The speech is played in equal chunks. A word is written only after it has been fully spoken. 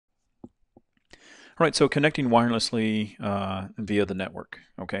All right, so connecting wirelessly via the network.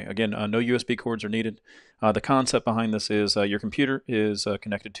 Okay, again, no USB cords are needed. The concept behind this is your computer is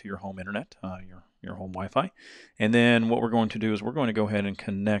connected to your home internet, your home Wi-Fi, and then what we're going to do is we're going to go ahead and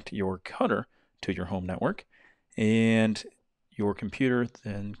connect your cutter to your home network, and your computer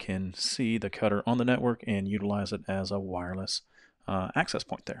then can see the cutter on the network and utilize it as a wireless access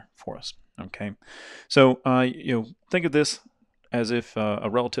point there for us. Okay, so think of this as if a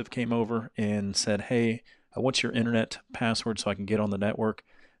relative came over and said, "Hey, what's your internet password so I can get on the network?"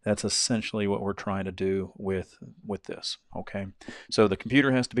 That's essentially what we're trying to do with this. Okay, so the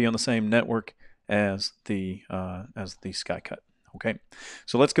computer has to be on the same network as the SkyCut. Okay,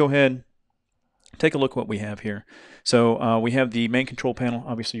 so let's go ahead, take a look what we have here. So we have the main control panel.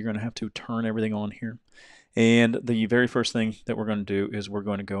 Obviously, you're going to have to turn everything on here. And the very first thing that we're going to do is we're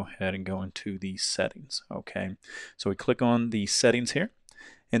going to go ahead and go into the settings. Okay, so we click on the settings here,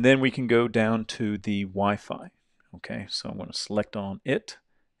 and then we can go down to the Wi-Fi. Okay, so I'm going to select on it,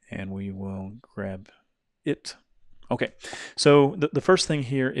 and we will grab it. Okay, so the first thing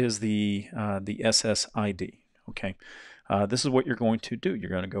here is the SSID. Okay, this is what you're going to do. You're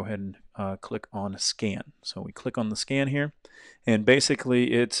going to go ahead and click on scan. So we click on the scan here, and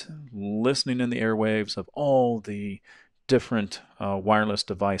basically it's listening in the airwaves of all the different wireless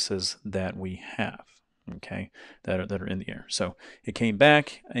devices that we have. Okay, that are in the air. So it came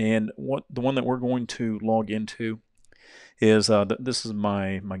back, and the one that we're going to log into is this is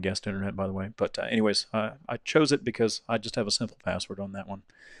my guest internet, by the way. But anyways, I chose it because I just have a simple password on that one.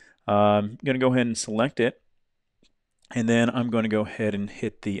 I'm going to go ahead and select it, and then I'm going to go ahead and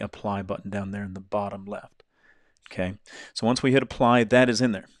hit the apply button down there in the bottom left. Okay, so once we hit apply, that is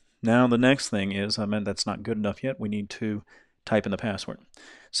in there. Now the next thing is, that's not good enough yet. We need to type in the password.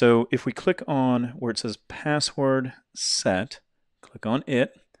 So if we click on where it says password set, click on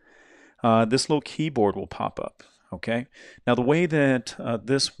it, this little keyboard will pop up. Okay, now the way that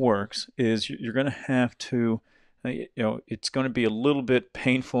this works is you're going to have to, it's going to be a little bit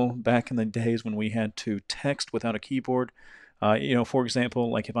painful back in the days when we had to text without a keyboard. For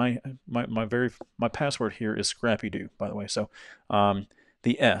example, like if my password here is Scrappy Doo, by the way. So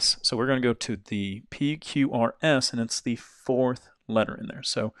the S. So we're going to go to the PQRS, and it's the fourth letter in there.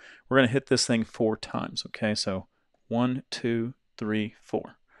 So we're going to hit this thing 4 times. Okay, so 1, 2, 3,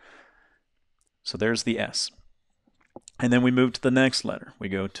 4. So there's the S. And then we move to the next letter. We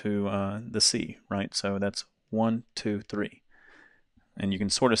go to the C, right? So that's 1, 2, 3. And you can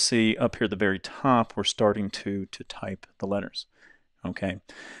sort of see up here at the very top, we're starting to type the letters. Okay.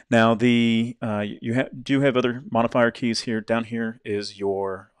 Now you do have other modifier keys here. Down here is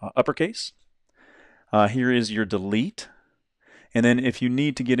your uppercase. Here is your delete. And then if you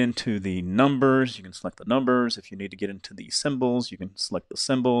need to get into the numbers, you can select the numbers. If you need to get into the symbols, you can select the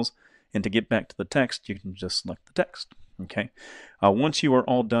symbols. And to get back to the text, you can just select the text. Okay. Once you are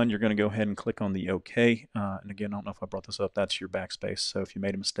all done, you're going to go ahead and click on the OK. And again, I don't know if I brought this up. That's your backspace. So if you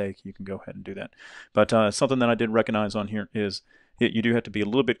made a mistake, you can go ahead and do that. But something that I did recognize on here is you do have to be a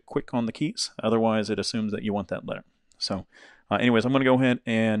little bit quick on the keys. Otherwise, it assumes that you want that letter. So anyways, I'm going to go ahead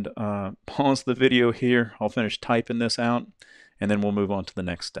and pause the video here. I'll finish typing this out, and then we'll move on to the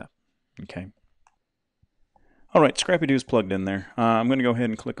next step. Okay. All right, Scrappy Doo's plugged in there. I'm going to go ahead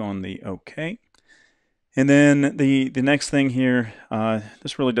and click on the OK. And then the next thing here,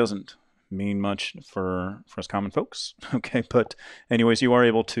 this really doesn't mean much for us common folks, okay? But anyways, you are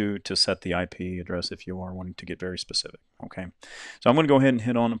able to set the IP address if you are wanting to get very specific, okay? So I'm going to go ahead and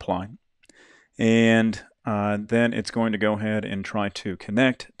hit on apply. And then it's going to go ahead and try to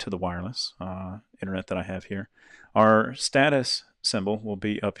connect to the wireless internet that I have here. Our status symbol will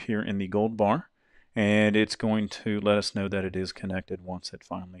be up here in the gold bar, and it's going to let us know that it is connected once it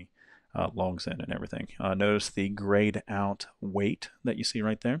finally logs in and everything. Notice the grayed out weight that you see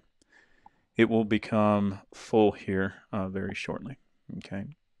right there. It will become full here very shortly.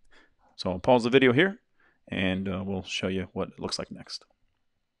 Okay, so I'll pause the video here, and we'll show you what it looks like next.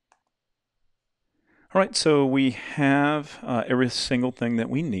 All right, so we have every single thing that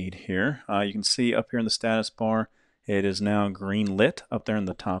we need here. You can see up here in the status bar, it is now green lit up there in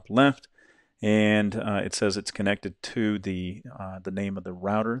the top left, and it says it's connected to the name of the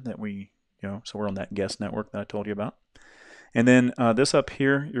router that we, so we're on that guest network that I told you about. And then this up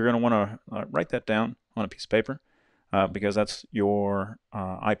here, you're going to want to write that down on a piece of paper because that's your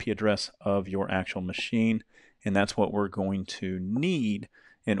IP address of your actual machine, and that's what we're going to need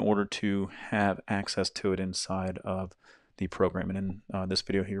in order to have access to it inside of the program. And in this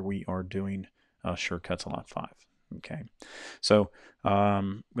video here, we are doing SureCut's Lot 5. Okay, so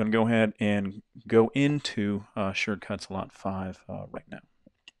I'm going to go ahead and go into SureCut's Lot 5 right now.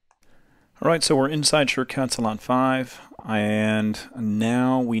 All right, so we're inside SureCut Salon 5, and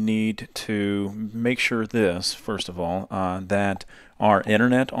now we need to make sure this, first of all, that our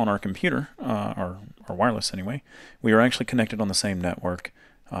internet on our computer, our wireless anyway, we are actually connected on the same network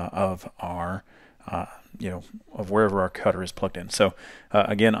of our, of wherever our cutter is plugged in. So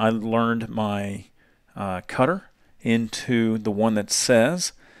again, I learned my cutter into the one that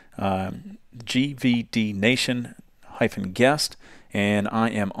says GVD Nation-guest, and I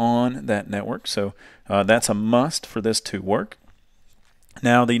am on that network, so that's a must for this to work.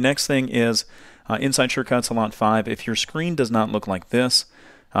 Now the next thing is inside SureCut Salon 5, if your screen does not look like this,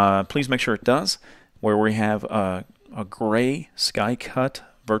 please make sure it does, where we have a gray SkyCut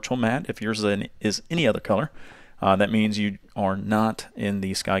virtual mat. If yours is any other color, that means you are not in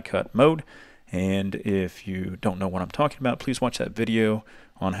the SkyCut mode. And if you don't know what I'm talking about, please watch that video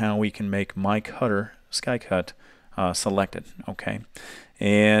on how we can make my cutter SkyCut selected. Okay,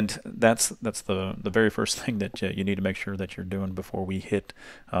 and that's the very first thing that you need to make sure that you're doing before we hit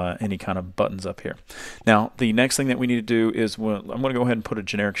any kind of buttons up here. Now the next thing that we need to do is I'm going to go ahead and put a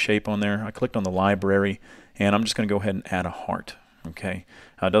generic shape on there. I clicked on the library, and I'm just going to go ahead and add a heart. Okay,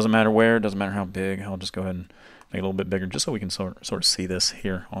 it doesn't matter where, it doesn't matter how big. I'll just go ahead and make it a little bit bigger just so we can sort of see this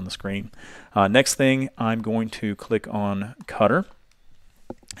here on the screen. Next thing, I'm going to click on Cutter,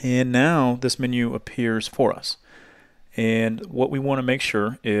 and now this menu appears for us. And what we want to make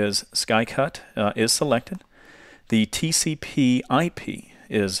sure is SkyCut is selected, the TCP IP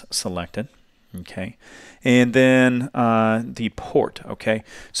is selected, okay, and then the port. Okay,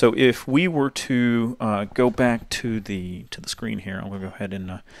 so if we were to go back to the screen here, I'm going to go ahead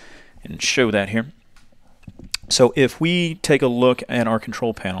and show that here. So if we take a look at our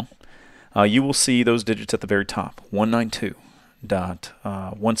control panel, you will see those digits at the very top: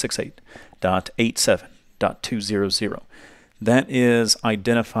 192.168.87.200. That is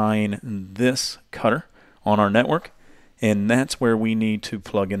identifying this cutter on our network, and that's where we need to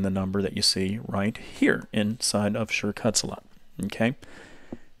plug in the number that you see right here inside of SureCut Salon. Okay.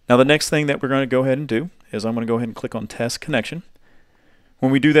 Now the next thing that we're going to go ahead and do is I'm going to go ahead and click on Test Connection.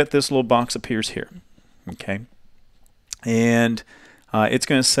 When we do that, this little box appears here. Okay, and it's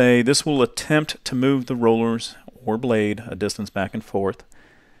going to say this will attempt to move the rollers or blade a distance back and forth.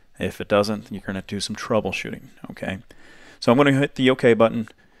 If it doesn't, you're going to do some troubleshooting. Okay, so I'm going to hit the OK button,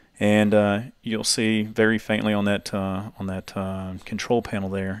 and you'll see very faintly on that control panel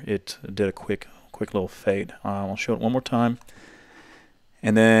there, it did a quick little fade. I'll show it one more time,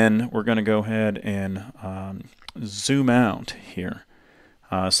 and then we're going to go ahead and zoom out here.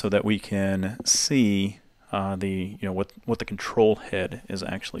 So that we can see what the control head is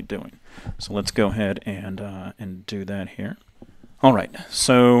actually doing. So let's go ahead and do that here. All right.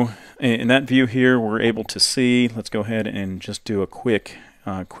 So in that view here, we're able to see. Let's go ahead and just do a quick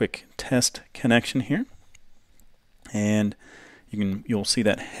test connection here, and you'll see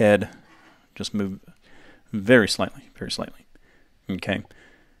that head just move very slightly. Okay.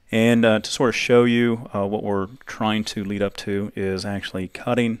 And to sort of show you what we're trying to lead up to is actually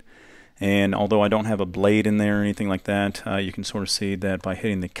cutting. And although I don't have a blade in there or anything like that, you can sort of see that by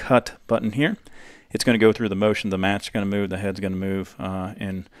hitting the cut button here, it's going to go through the motion. The mat's going to move, the head's going to move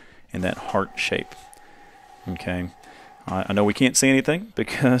in that heart shape. Okay. I know we can't see anything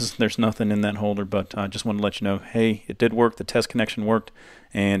because there's nothing in that holder, but I just want to let you know, hey, it did work. The test connection worked,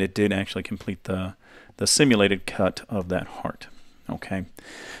 and it did actually complete the simulated cut of that heart. Okay,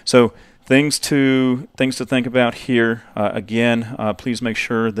 so things to think about here. Again, please make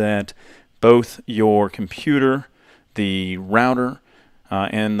sure that both your computer, the router,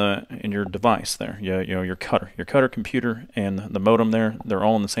 and your device there, your cutter computer, and the modem there, they're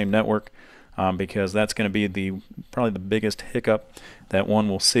all on the same network, because that's going to be probably the biggest hiccup that one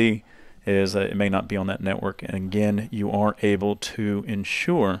will see is it may not be on that network. And again, you are able to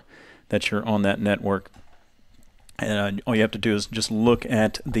ensure that you're on that network. And all you have to do is just look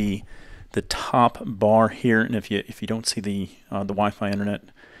at the top bar here, and if you don't see the Wi-Fi internet,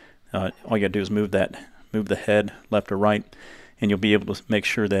 all you got to do is move the head left or right, and you'll be able to make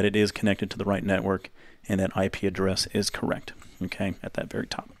sure that it is connected to the right network and that IP address is correct. Okay, at that very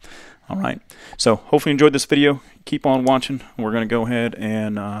top. All right. So hopefully you enjoyed this video. Keep on watching. We're going to go ahead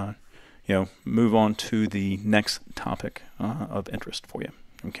and move on to the next topic of interest for you.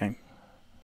 Okay.